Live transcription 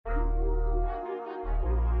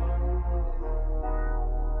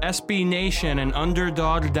SB Nation and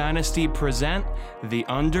Underdog Dynasty present the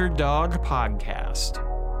Underdog Podcast.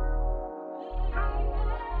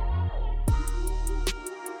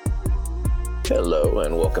 Hello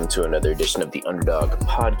and welcome to another edition of the Underdog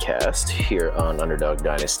Podcast here on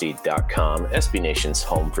UnderdogDynasty.com, SB Nation's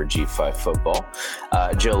home for G5 football.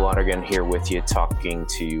 Joe Lonergan here with you, talking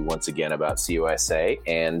to you once again about CUSA.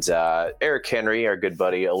 And Eric Henry, our good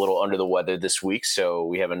buddy, a little under the weather this week, so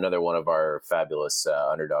we have another one of our fabulous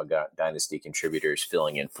Underdog Dynasty contributors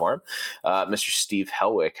filling in for him. Mr. Steve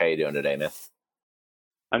Helwick, how you doing today, man?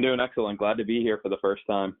 I'm doing excellent. Glad to be here for the first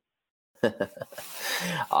time.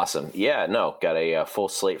 Awesome. Yeah, no, got a full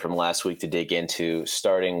slate from last week to dig into,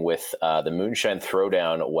 starting with the Moonshine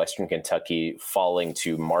Throwdown, Western Kentucky falling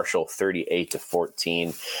to Marshall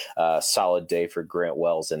 38-14. Solid day for Grant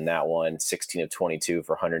Wells in that one, 16 of 22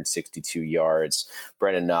 for 162 yards.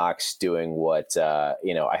 Brendan Knox doing what,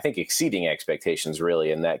 I think exceeding expectations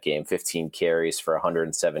really in that game, 15 carries for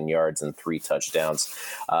 107 yards and 3 touchdowns.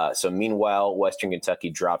 So meanwhile, Western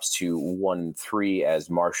Kentucky drops to 1-3 as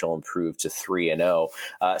Marshall improved to 3-0.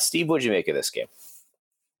 Steve, what'd you make of this game?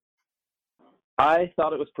 I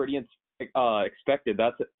thought it was pretty expected.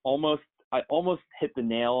 I almost hit the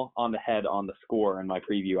nail on the head on the score in my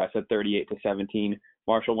preview. I said 38-17.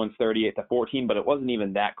 Marshall wins 38-14, but it wasn't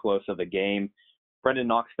even that close of a game. Brendan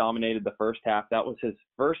Knox dominated the first half. That was his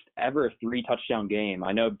first ever 3-touchdown game.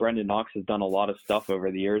 I know Brendan Knox has done a lot of stuff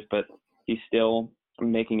over the years, but he's still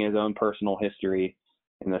making his own personal history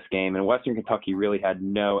in this game. And Western Kentucky really had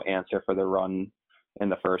no answer for the run in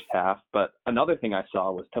the first half. But another thing I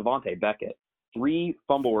saw was Tavante Beckett. 3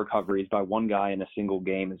 fumble recoveries by one guy in a single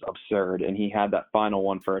game is absurd. And he had that final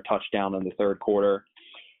one for a touchdown in the third quarter.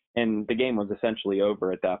 And the game was essentially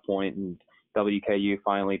over at that point. And WKU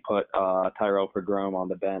finally put Tyrell Pogrom on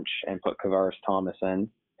the bench and put Kavaris Thomas in,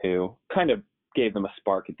 who kind of gave them a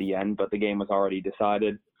spark at the end, but the game was already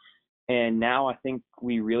decided. And now I think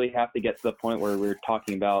we really have to get to the point where we're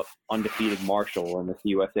talking about undefeated Marshall in this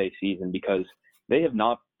USA season, because they have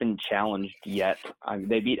not been challenged yet.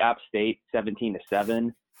 They beat App State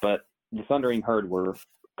 17-7, but the Thundering Herd were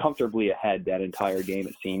comfortably ahead that entire game,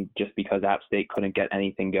 it seemed, just because App State couldn't get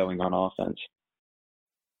anything going on offense.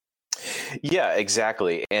 Yeah,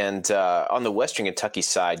 exactly. And on the Western Kentucky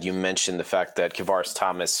side, you mentioned the fact that Kavaris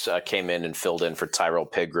Thomas came in and filled in for Tyrell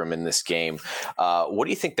Pogrom in this game. What do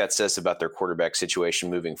you think that says about their quarterback situation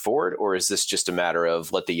moving forward? Or is this just a matter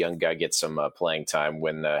of let the young guy get some playing time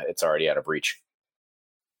when it's already out of reach?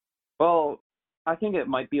 Well, I think it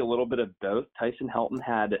might be a little bit of both. Tyson Helton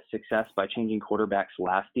had success by changing quarterbacks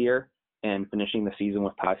last year and finishing the season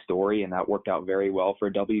with Ty Storey, and that worked out very well for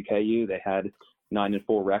WKU. They had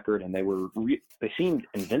 9-4 record, and they seemed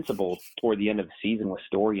invincible toward the end of the season with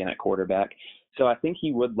Storey in at quarterback. So I think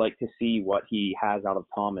he would like to see what he has out of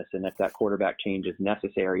Thomas and if that quarterback change is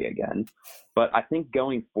necessary again. But I think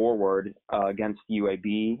going forward against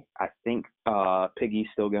UAB, I think Piggy's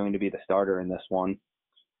still going to be the starter in this one.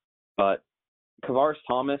 But Kavaris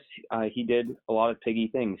Thomas, he did a lot of Piggy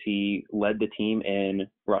things. He led the team in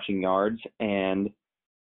rushing yards, and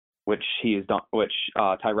which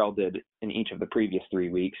Tyrell did in each of the previous 3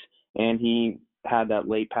 weeks. And he had that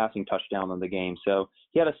late passing touchdown in the game. So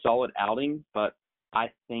he had a solid outing, but I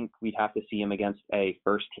think we'd have to see him against a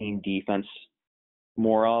first-team defense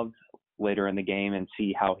more of later in the game and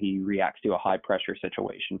see how he reacts to a high-pressure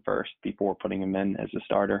situation first before putting him in as a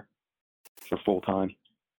starter for full time.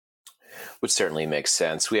 Which certainly makes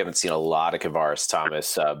sense. We haven't seen a lot of Kavaris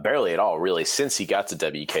Thomas, barely at all, really, since he got to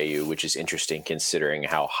WKU, which is interesting considering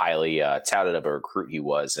how highly touted of a recruit he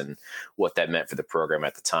was and what that meant for the program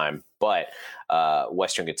at the time. But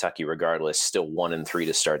Western Kentucky, regardless, still 1-3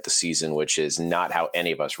 to start the season, which is not how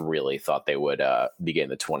any of us really thought they would begin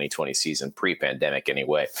the 2020 season, pre-pandemic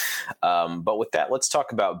anyway. But with that, let's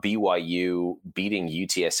talk about BYU beating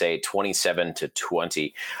UTSA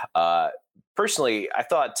 27-20. Personally, I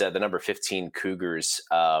thought the number 15 Cougars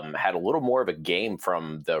had a little more of a game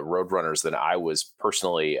from the Roadrunners than I was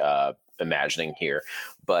personally imagining here.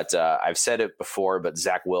 But I've said it before, but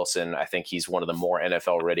Zach Wilson, I think he's one of the more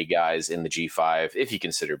NFL-ready guys in the G5, if you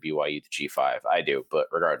consider BYU the G5. I do, but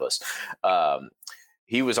regardless.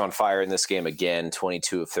 He was on fire in this game again,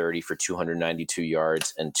 22 of 30 for 292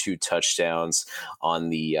 yards and 2 touchdowns. On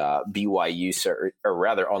the BYU, or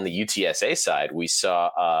rather on the UTSA side, we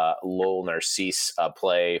saw Lowell Narcisse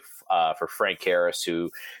play for Frank Harris,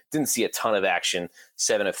 who didn't see a ton of action,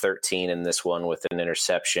 7 of 13 in this one with an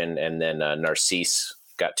interception. And then Narcisse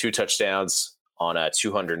got 2 touchdowns on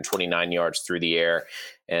 229 yards through the air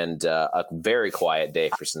and a very quiet day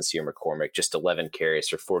for Sincere McCormick, just 11 carries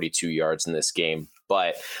for 42 yards in this game.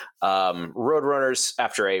 But Roadrunners,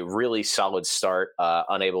 after a really solid start,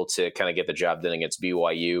 unable to kind of get the job done against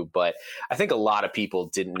BYU. But I think a lot of people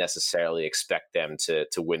didn't necessarily expect them to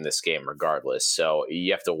win this game regardless. So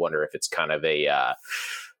you have to wonder if it's kind of a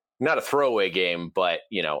not a throwaway game, but,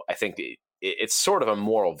 I think it's sort of a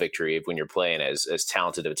moral victory when you're playing as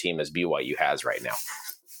talented of a team as BYU has right now.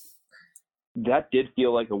 That did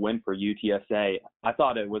feel like a win for UTSA. I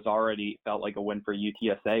thought it was already felt like a win for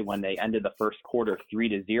UTSA when they ended the first quarter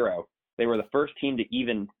 3-0. They were the first team to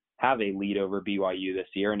even have a lead over BYU this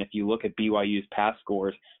year. And if you look at BYU's past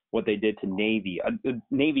scores, what they did to Navy, a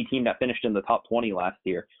Navy team that finished in the top 20 last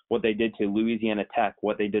year, what they did to Louisiana Tech,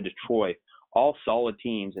 what they did to Troy, all solid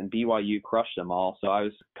teams, and BYU crushed them all. So I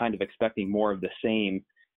was kind of expecting more of the same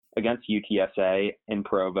against UTSA in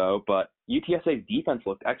Provo, but UTSA's defense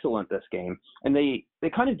looked excellent this game, and they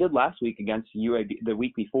kind of did last week against UAB, the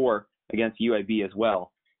week before against UAB as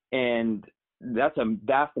well. And that's a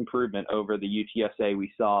vast improvement over the UTSA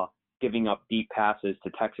we saw giving up deep passes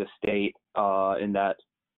to Texas State in that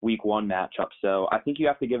week 1 matchup. So I think you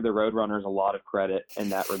have to give the Roadrunners a lot of credit in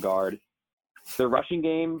that regard. The rushing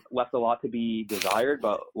game left a lot to be desired,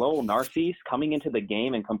 but Lowell Narcisse coming into the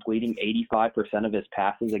game and completing 85% of his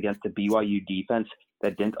passes against a BYU defense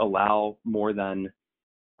that didn't allow more than,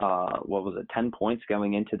 10 points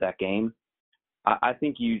going into that game. I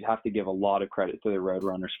think you have to give a lot of credit to the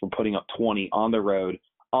Roadrunners for putting up 20 on the road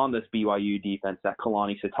on this BYU defense that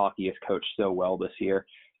Kalani Sitake has coached so well this year.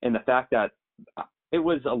 And the fact that it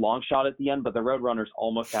was a long shot at the end, but the Roadrunners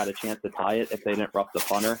almost had a chance to tie it if they didn't rough the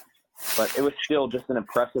punter. But it was still just an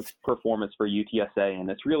impressive performance for UTSA, and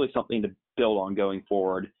it's really something to build on going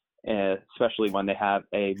forward, especially when they have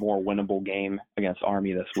a more winnable game against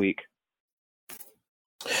Army this week.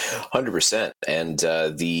 100%. And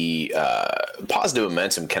the positive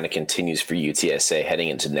momentum kind of continues for UTSA heading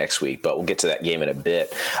into next week, but we'll get to that game in a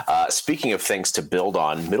bit. Speaking of things to build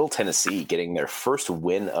on, Middle Tennessee getting their first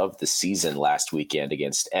win of the season last weekend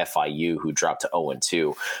against FIU, who dropped to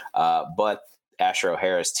 0-2. But Asher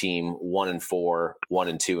O'Hara's team 1-4,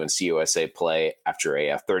 1-2 in CUSA play after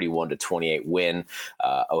a 31-28 win.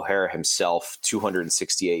 O'Hara himself,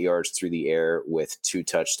 268 yards through the air with 2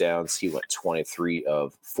 touchdowns. He went 23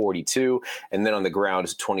 of 42, and then on the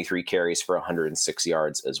ground, 23 carries for 106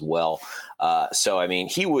 yards as well.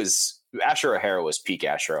 Asher O'Hara was peak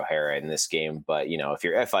Asher O'Hara in this game, but if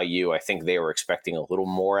you're FIU, I think they were expecting a little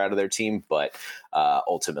more out of their team, but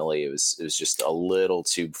ultimately it was just a little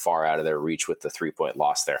too far out of their reach with the 3-point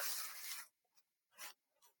loss there.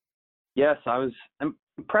 Yes, I was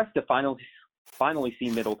impressed to finally see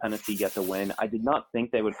Middle Tennessee get the win. I did not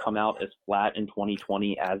think they would come out as flat in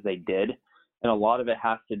 2020 as they did, and a lot of it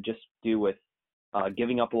has to just do with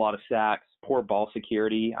giving up a lot of sacks, poor ball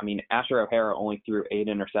security. I mean, Asher O'Hara only threw 8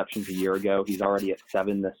 interceptions a year ago. He's already at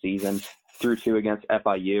 7 this season, threw 2 against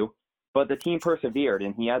FIU. But the team persevered,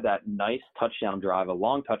 and he had that nice touchdown drive, a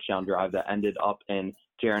long touchdown drive that ended up in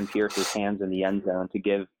Jaron Pierce's hands in the end zone to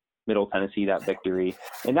give Middle Tennessee that victory.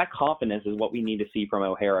 And that confidence is what we need to see from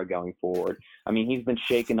O'Hara going forward. I mean, he's been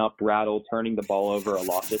shaken up, rattled, turning the ball over a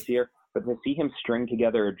lot this year. But to see him string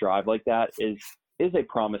together a drive like that is a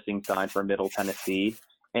promising sign for Middle Tennessee.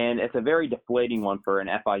 And it's a very deflating one for an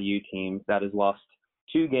FIU team that has lost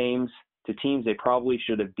 2 games to teams they probably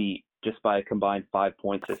should have beat just by a combined 5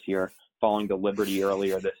 points this year, following the Liberty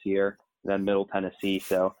earlier this year, then Middle Tennessee.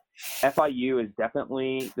 So FIU is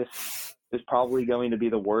definitely, this is probably going to be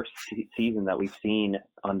the worst season that we've seen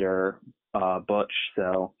under Butch.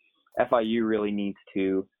 So FIU really needs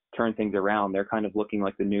to turn things around. They're kind of looking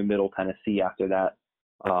like the new Middle Tennessee after that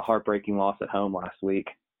heartbreaking loss at home last week.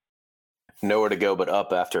 Nowhere to go but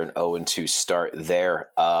up after an 0-2 start there.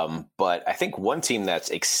 But I think one team that's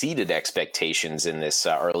exceeded expectations in this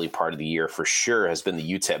early part of the year for sure has been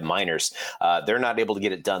the UTEP Miners. They're not able to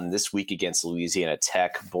get it done this week against Louisiana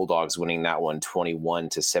Tech. Bulldogs winning that one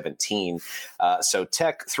 21-17. So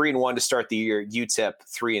Tech 3-1 to start the year. UTEP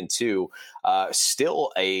 3-2.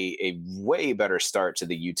 Still a way better start to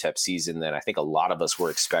the UTEP season than I think a lot of us were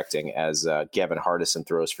expecting, as Gavin Hardison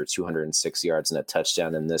throws for 206 yards and a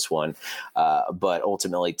touchdown in this one. But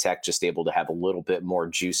ultimately, Tech just able to have a little bit more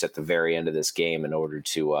juice at the very end of this game in order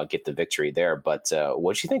to get the victory there. But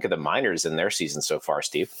what do you think of the Miners in their season so far,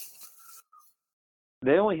 Steve?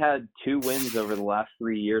 They only had 2 wins over the last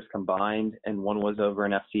 3 years combined, and one was over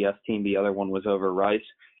an FCS team. The other one was over Rice.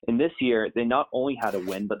 And this year, they not only had a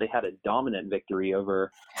win, but they had a dominant victory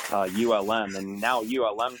over ULM. And now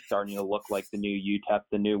ULM is starting to look like the new UTEP,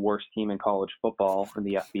 the new worst team in college football in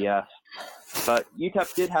the FBS. But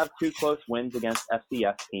UTEP did have 2 close wins against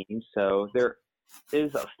FCS teams, so there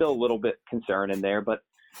is still a little bit concern in there. But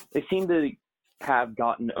they seem to have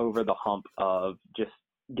gotten over the hump of just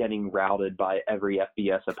getting routed by every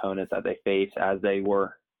FBS opponent that they face, as they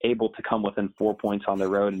were able to come within 4 points on the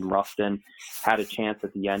road, and Ruston had a chance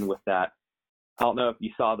at the end with that. I don't know if you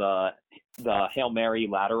saw the Hail Mary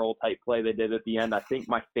lateral type play they did at the end. I think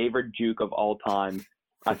my favorite juke of all time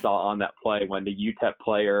I saw on that play, when the UTEP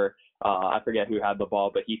player, I forget who had the ball,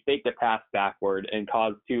 but he faked a pass backward and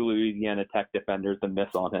caused 2 Louisiana Tech defenders to miss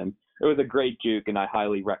on him. It was a great juke, and I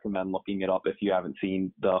highly recommend looking it up if you haven't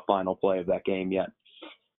seen the final play of that game yet.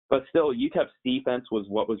 But still, UTEP's defense was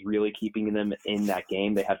what was really keeping them in that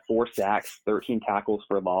game. They had 4 sacks, 13 tackles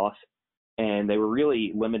for loss, and they were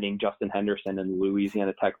really limiting Justin Henderson in the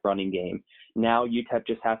Louisiana Tech running game. Now UTEP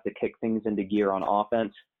just has to kick things into gear on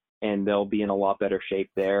offense, and they'll be in a lot better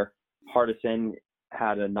shape there. Hardison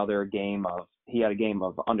had a game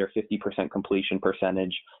of under 50% completion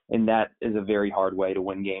percentage, and that is a very hard way to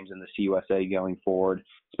win games in the CUSA going forward,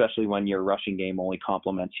 especially when your rushing game only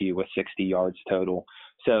complements you with 60 yards total.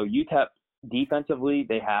 So UTEP, defensively,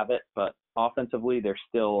 they have it, but offensively, there's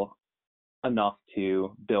still enough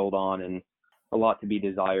to build on and a lot to be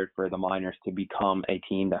desired for the Miners to become a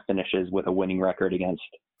team that finishes with a winning record against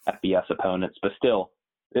FBS opponents. But still,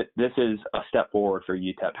 this is a step forward for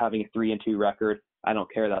UTEP. Having a 3-2 record, I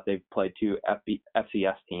don't care that they've played 2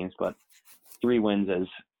 FCS teams, but 3 wins is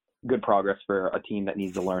good progress for a team that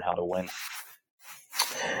needs to learn how to win.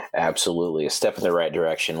 Absolutely. A step in the right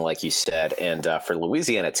direction, like you said. And for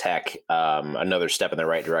Louisiana Tech, another step in the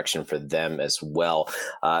right direction for them as well.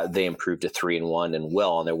 They improved to 3-1 and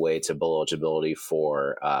well on their way to bowl eligibility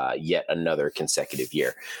for yet another consecutive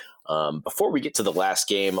year. Before we get to the last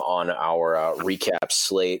game on our recap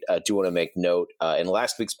slate, I do want to make note, in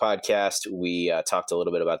last week's podcast, we talked a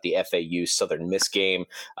little bit about the FAU Southern Miss game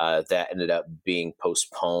that ended up being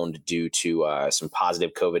postponed due to some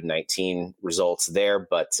positive COVID-19 results there.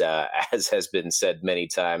 But as has been said many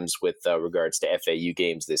times with regards to FAU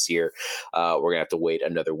games this year, we're going to have to wait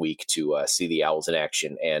another week to see the Owls in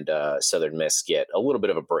action and Southern Miss get a little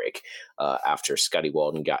bit of a break after Scotty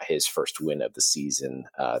Walden got his first win of the season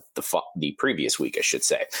the previous week, I should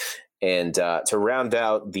say. And to round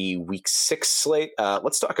out the week 6 slate,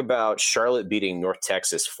 let's talk about Charlotte beating North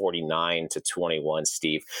Texas 49-21,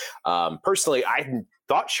 Steve. Personally, I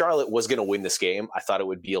thought Charlotte was going to win this game. I thought it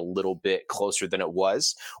would be a little bit closer than it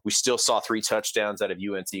was. We still saw 3 touchdowns out of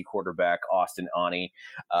UNC quarterback Austin Ani.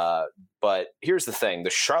 But here's the thing.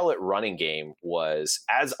 The Charlotte running game was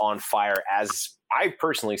as on fire as I've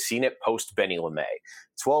personally seen it post Benny LeMay.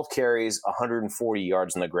 12 carries, 140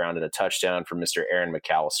 yards on the ground, and a touchdown for Mr. Aaron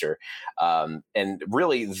McAllister. And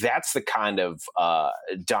really, that's the kind of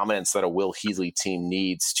dominance that a Will Healy team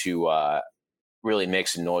needs to really make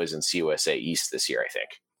some noise in CUSA East this year, I think.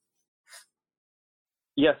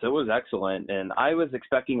 Yes, it was excellent. And I was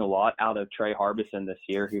expecting a lot out of Trey Harbison this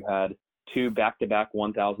year, who had 2 back-to-back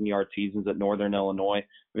 1,000-yard seasons at Northern Illinois.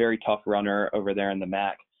 Very tough runner over there in the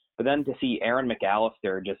MAC. But then to see Aaron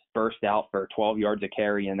McAllister just burst out for 12 yards a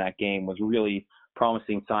carry in that game was really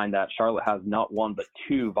promising sign that Charlotte has not 1 but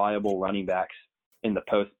 2 viable running backs in the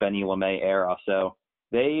post-Benny LeMay era. So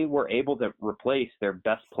they were able to replace their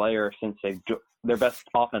best player their best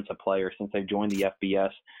offensive player since they've joined the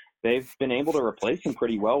FBS. They've been able to replace him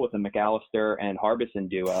pretty well with the McAllister and Harbison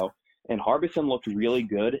duo. And Harbison looked really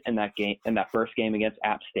good in that game, in that first game against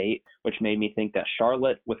App State, which made me think that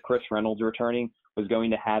Charlotte, with Chris Reynolds returning, was going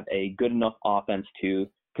to have a good enough offense to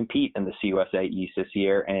compete in the CUSA East this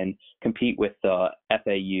year and compete with the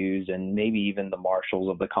FAUs and maybe even the Marshalls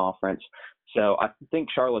of the conference. So I think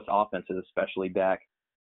Charlotte's offense is especially back.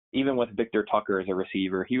 Even with Victor Tucker as a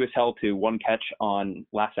receiver, he was held to 1 catch on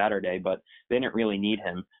last Saturday, but they didn't really need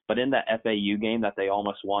him. But in that FAU game that they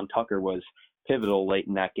almost won, Tucker was pivotal late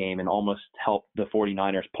in that game and almost helped the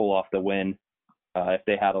 49ers pull off the win if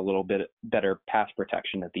they had a little bit better pass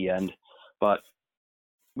protection at the end. But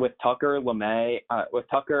with Tucker,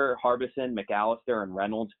 Harbison, McAllister, and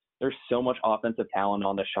Reynolds, there's so much offensive talent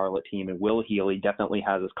on the Charlotte team, and Will Healy definitely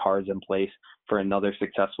has his cards in place for another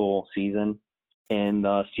successful season in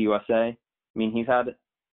the CUSA. I mean, he's had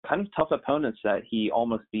kind of tough opponents that he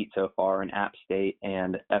almost beat so far in App State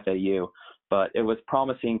and FAU, but it was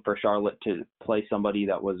promising for Charlotte to play somebody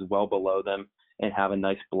that was well below them and have a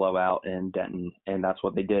nice blowout in Denton. And that's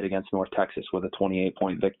what they did against North Texas with a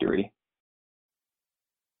 28-point victory.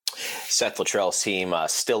 Seth Luttrell's team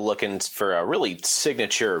still looking for a really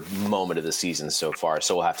signature moment of the season so far,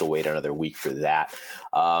 so we'll have to wait another week for that.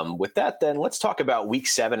 With that, then, let's talk about Week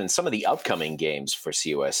 7 and some of the upcoming games for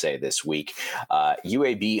CUSA this week.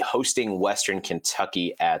 UAB hosting Western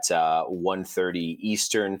Kentucky at 1:30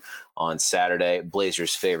 Eastern on Saturday.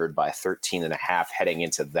 Blazers favored by 13.5 heading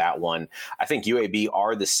into that one. I think UAB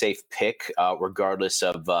are the safe pick, regardless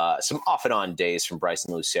of some off and on days from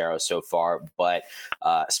Bryson Lucero so far. But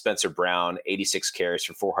Spencer Brown, 86 carries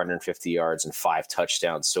for 450 yards and 5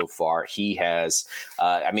 touchdowns so far. He has,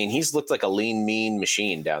 he's looked like a lean, mean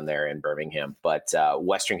machine down there in Birmingham. But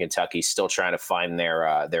Western Kentucky still trying to find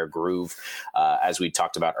their groove. As we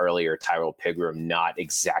talked about earlier, Tyrell Pigram not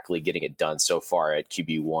exactly getting it done so far at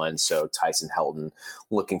QB1. So Tyson Helton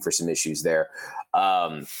looking for some issues there.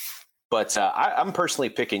 But I'm personally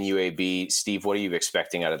picking UAB. Steve, what are you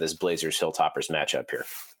expecting out of this Blazers Hilltoppers matchup here?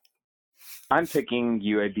 I'm picking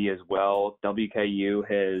UAB as well. WKU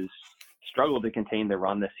has struggled to contain the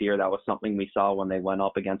run this year. That was something we saw when they went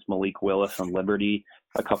up against Malik Willis on Liberty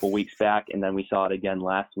a couple weeks back, and then we saw it again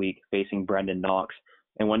last week facing Brendan Knox.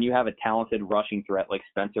 And when you have a talented rushing threat like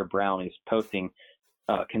Spencer Brown who's posting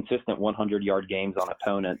consistent 100-yard games on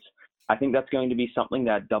opponents, I think that's going to be something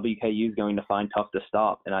that WKU is going to find tough to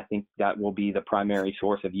stop, and I think that will be the primary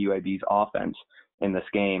source of UAB's offense in this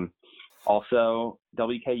game. Also,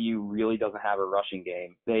 WKU really doesn't have a rushing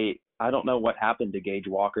game. I don't know what happened to Gage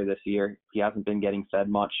Walker this year. He hasn't been getting fed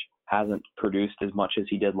much, hasn't produced as much as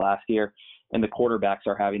he did last year, and the quarterbacks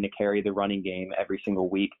are having to carry the running game every single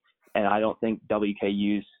week. And I don't think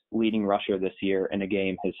WKU's leading rusher this year in a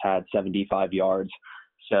game has had 75 yards.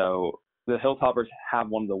 So the Hilltoppers have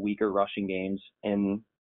one of the weaker rushing games in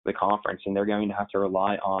the conference, and they're going to have to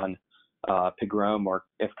rely on Pigram, or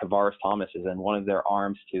if Kavaris Thomas is in, one of their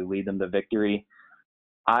arms to lead them to victory.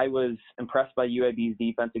 I was impressed by UAB's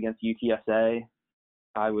defense against UTSA.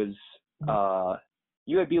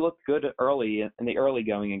 UAB looked good early in the early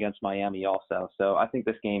going against Miami also. So I think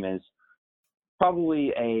this game is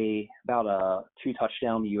probably about a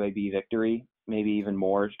 2-touchdown UAB victory, maybe even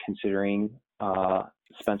more, considering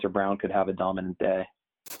Spencer Brown could have a dominant day.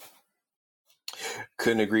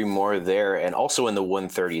 Couldn't agree more there. And also in the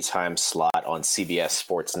 1:30 time slot on CBS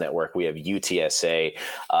Sports Network, we have UTSA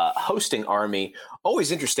hosting Army.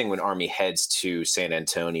 Always interesting when Army heads to San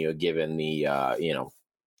Antonio, given the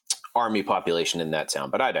Army population in that town.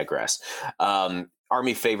 But I digress.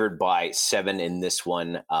 Army favored by 7 in this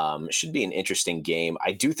one. Should be an interesting game.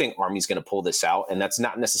 I do think Army's going to pull this out, and that's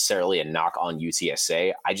not necessarily a knock on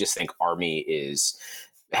UTSA. I just think Army is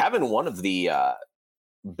having one of the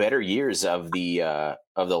better years of the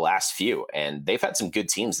last few, and they've had some good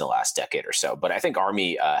teams in the last decade or so. But I think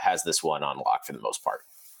Army has this one on lock for the most part.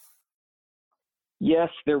 Yes,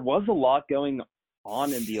 there was a lot going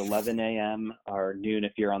on in the 11 a.m. or noon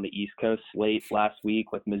if you're on the East Coast slate last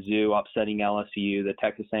week, with Mizzou upsetting LSU, the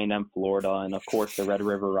Texas A&M Florida, and of course the Red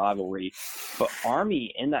River rivalry. But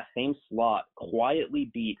Army in that same slot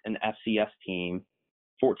quietly beat an FCS team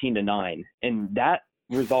 14-9, and that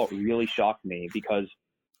result really shocked me because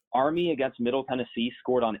Army against Middle Tennessee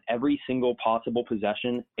scored on every single possible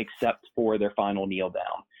possession except for their final kneel down.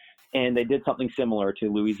 And they did something similar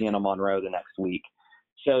to Louisiana Monroe the next week.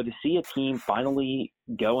 So to see a team finally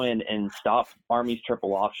go in and stop Army's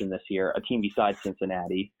triple option this year, a team besides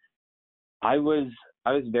Cincinnati, I was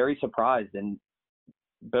very surprised. And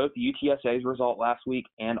both UTSA's result last week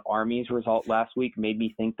and Army's result last week made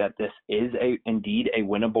me think that this is indeed a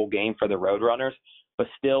winnable game for the Roadrunners. But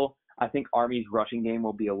still, I think Army's rushing game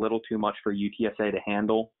will be a little too much for UTSA to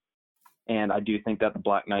handle, and I do think that the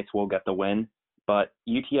Black Knights will get the win. But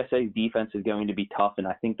UTSA's defense is going to be tough, and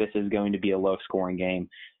I think this is going to be a low-scoring game.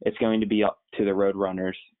 It's going to be up to the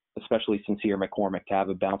Roadrunners, especially Sincere McCormick, to have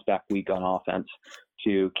a bounce-back week on offense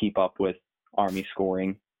to keep up with Army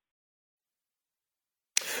scoring.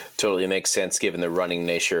 Totally makes sense given the running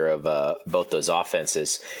nature of both those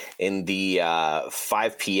offenses. In the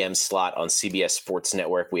 5 p.m. slot on CBS Sports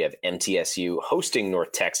Network, we have MTSU hosting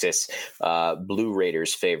North Texas. Blue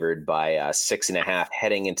Raiders favored by 6.5,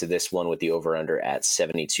 heading into this one with the over-under at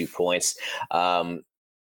 72 points.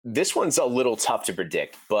 This one's a little tough to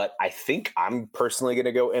predict, but I think I'm personally going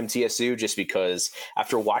to go MTSU just because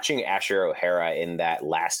after watching Asher O'Hara in that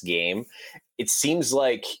last game, it seems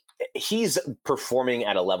like he's performing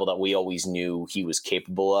at a level that we always knew he was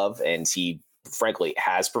capable of, and he frankly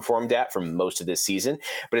has performed at for most of this season,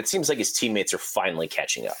 but it seems like his teammates are finally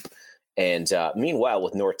catching up. And meanwhile,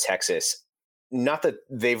 with North Texas, not that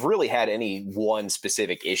they've really had any one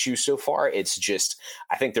specific issue so far. It's just,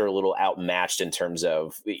 I think they're a little outmatched in terms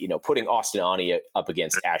of, putting Austin Aune up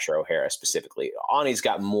against Asher O'Hara specifically. Aune's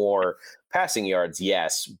got more passing yards,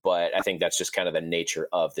 yes, but I think that's just kind of the nature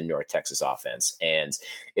of the North Texas offense. And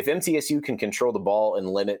if MTSU can control the ball and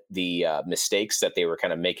limit the mistakes that they were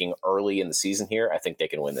kind of making early in the season here, I think they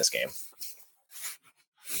can win this game.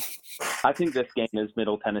 I think this game is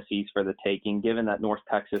Middle Tennessee's for the taking, given that North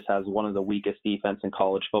Texas has one of the weakest defense in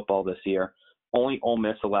college football this year. Only Ole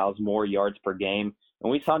Miss allows more yards per game, and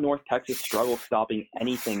we saw North Texas struggle stopping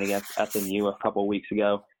anything against SMU a couple of weeks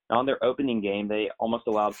ago. And on their opening game, they almost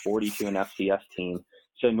allowed 40 to an FCS team.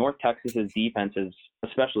 So North Texas's defense is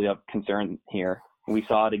especially of concern here. We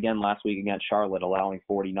saw it again last week against Charlotte, allowing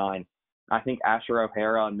 49. I think Asher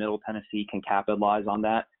O'Hara and Middle Tennessee can capitalize on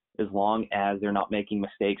that as long as they're not making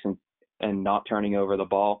mistakes and not turning over the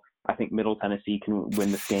ball. I think Middle Tennessee can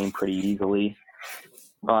win this game pretty easily.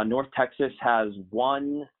 North Texas has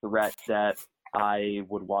one threat that I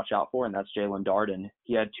would watch out for, and that's Jalen Darden.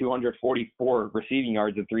 He had 244 receiving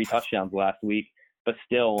yards and 3 touchdowns last week, but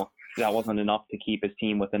still, that wasn't enough to keep his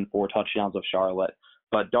team within 4 touchdowns of Charlotte.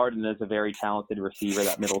 But Darden is a very talented receiver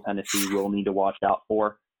that Middle Tennessee will need to watch out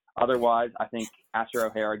for. Otherwise, I think Asher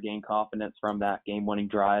O'Hara gained confidence from that game-winning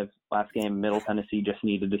drive. Last game, Middle Tennessee just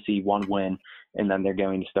needed to see one win, and then they're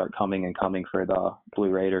going to start coming for the Blue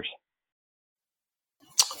Raiders.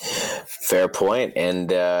 Fair point.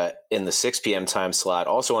 And in the 6 p.m. time slot,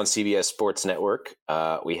 also on CBS Sports Network,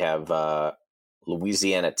 we have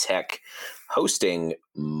Louisiana Tech hosting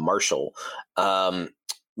Marshall.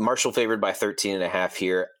 Marshall favored by 13.5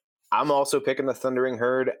 here. I'm also picking the Thundering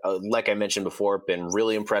Herd. Like I mentioned before, been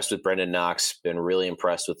really impressed with Brendan Knox, been really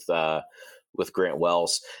impressed with Grant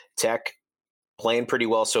Wells. Tech playing pretty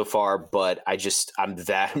well so far, but I'm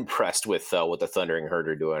that impressed with what the Thundering Herd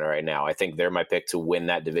are doing right now. I think they're my pick to win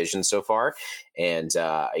that division so far. And,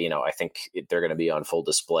 I think they're going to be on full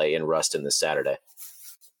display in Ruston this Saturday.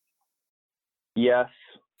 Yes.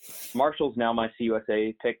 Marshall's now my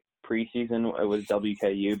CUSA pick. Preseason, it was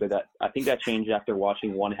WKU, but I think that changed after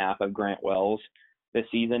watching one half of Grant Wells this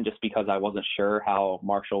season, just because I wasn't sure how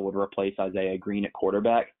Marshall would replace Isaiah Green at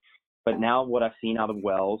quarterback. But now what I've seen out of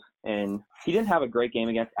Wells, and he didn't have a great game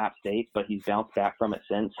against App State, but he's bounced back from it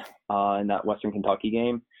since in that Western Kentucky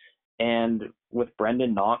game. And with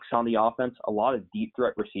Brendan Knox on the offense, a lot of deep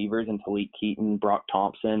threat receivers in Talik Keaton, Brock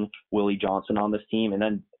Thompson, Willie Johnson on this team, and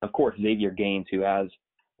then, of course, Xavier Gaines, who has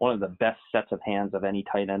one of the best sets of hands of any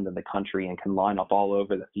tight end in the country and can line up all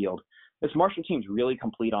over the field. This Marshall team's really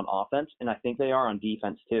complete on offense, and I think they are on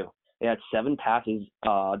defense too. They had 7 passes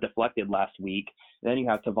deflected last week. Then you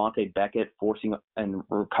have Tavante Beckett forcing and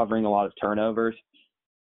recovering a lot of turnovers.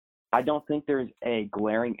 I don't think there's a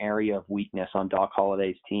glaring area of weakness on Doc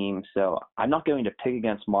Holliday's team, so I'm not going to pick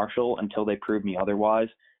against Marshall until they prove me otherwise.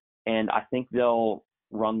 And I think they'll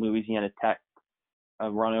run Louisiana Tech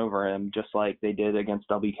run over him just like they did against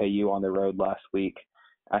WKU on the road last week.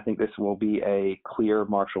 I think this will be a clear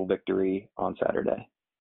Marshall victory on Saturday.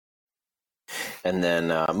 And then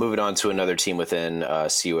moving on to another team within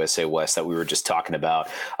CUSA West that we were just talking about,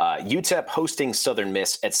 UTEP hosting Southern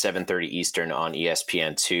Miss at 7:30 Eastern on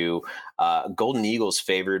ESPN2. Golden Eagles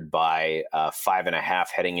favored by 5.5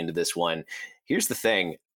 heading into this one. Here's the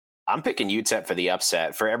thing. I'm picking UTEP for the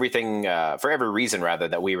upset for every reason rather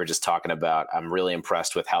that we were just talking about. I'm really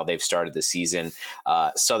impressed with how they've started the season.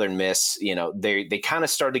 Southern Miss, they kind of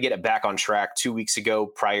started to get it back on track 2 weeks ago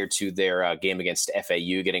prior to their game against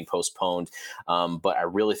FAU getting postponed. But I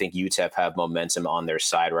really think UTEP have momentum on their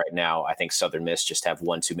side right now. I think Southern Miss just have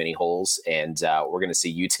one too many holes, and we're going to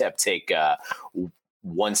see UTEP take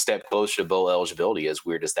one step closer to bowl eligibility, as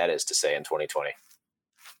weird as that is to say in 2020.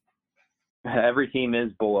 Every team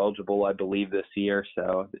is bowl eligible, I believe, this year,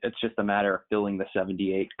 so it's just a matter of filling the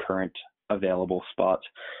 78 current available spots.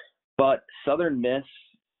 But Southern Miss,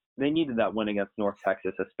 they needed that win against North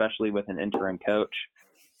Texas, especially with an interim coach.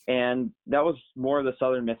 And that was more of the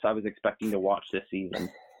Southern Miss I was expecting to watch this season.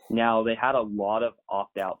 Now, they had a lot of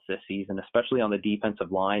opt-outs this season, especially on the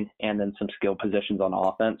defensive line and then some skill positions on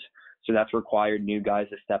offense. So that's required new guys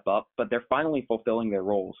to step up, but they're finally fulfilling their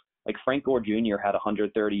roles. Like Frank Gore Jr. had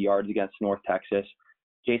 130 yards against North Texas.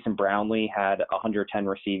 Jason Brownlee had 110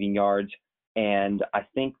 receiving yards. And I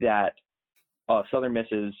think that Southern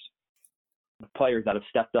Miss's players that have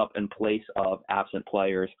stepped up in place of absent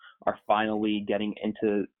players are finally getting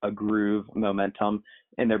into a groove, momentum,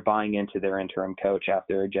 and they're buying into their interim coach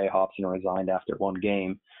after Jay Hobson resigned after one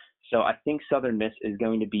game. So I think Southern Miss is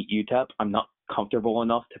going to beat UTEP. I'm not comfortable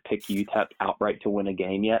enough to pick UTEP outright to win a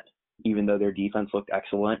game yet, even though their defense looked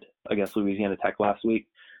excellent against Louisiana Tech last week.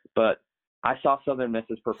 But I saw Southern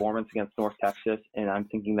Miss's performance against North Texas, and I'm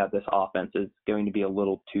thinking that this offense is going to be a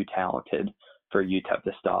little too talented for UTEP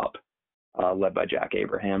to stop, led by Jack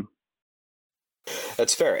Abraham.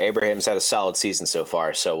 That's fair. Abraham's had a solid season so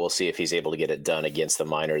far, so we'll see if he's able to get it done against the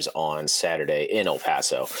Miners on Saturday in El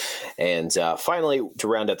Paso. And finally, to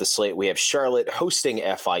round out the slate, we have Charlotte hosting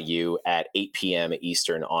FIU at 8 p.m.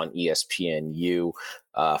 Eastern on ESPNU.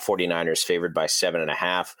 49ers favored by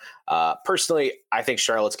 7.5. Personally, I think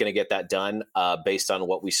Charlotte's going to get that done based on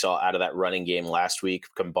what we saw out of that running game last week,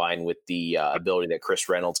 combined with the ability that Chris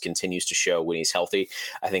Reynolds continues to show when he's healthy.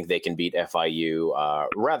 I think they can beat FIU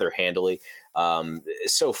rather handily.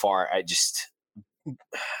 So far,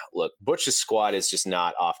 look, Butch's squad is just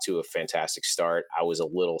not off to a fantastic start. I was a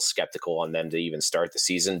little skeptical on them to even start the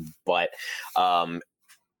season, but I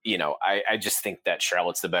just think that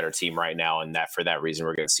Charlotte's the better team right now, and that for that reason,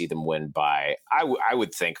 we're going to see them win by, I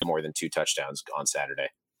would think, more than 2 touchdowns on Saturday.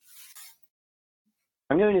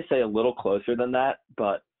 I'm going to say a little closer than that,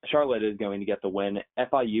 but Charlotte is going to get the win.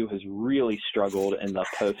 FIU has really struggled in the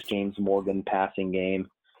post-James Morgan passing game.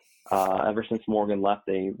 Ever since Morgan left,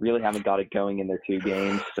 they really haven't got it going in their 2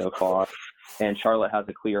 games so far. And Charlotte has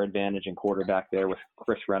a clear advantage in quarterback there with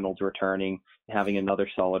Chris Reynolds returning and having another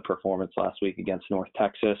solid performance last week against North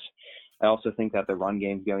Texas. I also think that the run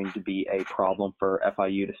game is going to be a problem for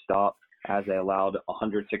FIU to stop, as they allowed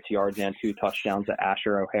 106 yards and 2 touchdowns to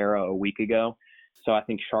Asher O'Hara a week ago. So I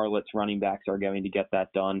think Charlotte's running backs are going to get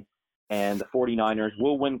that done. And the 49ers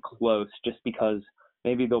will win close just because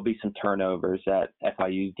maybe there'll be some turnovers that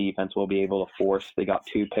FIU's defense will be able to force. They got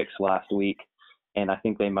 2 picks last week, and I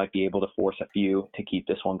think they might be able to force a few to keep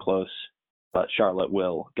this one close. But Charlotte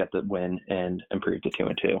will get the win and improve to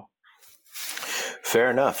 2-2. Fair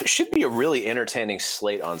enough. It should be a really entertaining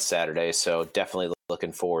slate on Saturday, so definitely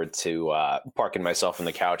looking forward to parking myself on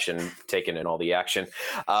the couch and taking in all the action.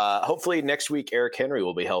 Hopefully next week Eric Henry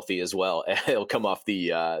will be healthy as well. He'll come off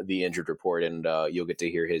the injured report, and you'll get to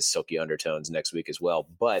hear his silky undertones next week as well.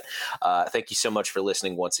 But thank you so much for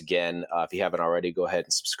listening once again. If you haven't already, go ahead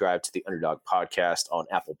and subscribe to the Underdog Podcast on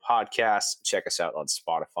Apple Podcasts. Check us out on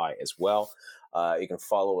Spotify as well. You can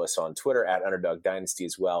follow us on Twitter at Underdog Dynasty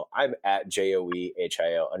as well. I'm at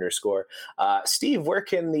JOEHIO_. Steve, where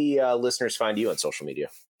can the listeners find you on social media?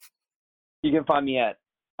 You can find me at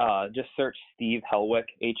just search Steve Helwick,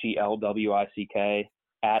 HELWICK,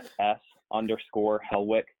 at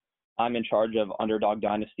 @S_Helwick. I'm in charge of Underdog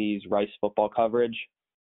Dynasty's Rice football coverage,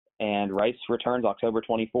 and Rice returns October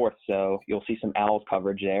 24th, so you'll see some Owls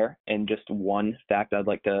coverage there. And just one fact I'd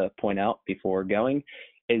like to point out before going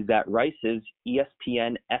is that Rice is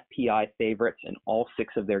ESPN FPI favorites in all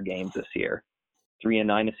 6 of their games this year.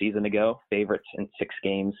 3-9 a season ago, favorites in 6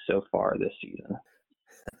 games so far this season.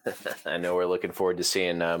 I know we're looking forward to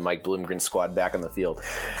seeing Mike Bloomgren's squad back on the field.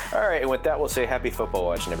 All right, and with that, we'll say happy football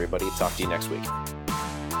watching, everybody. Talk to you next week.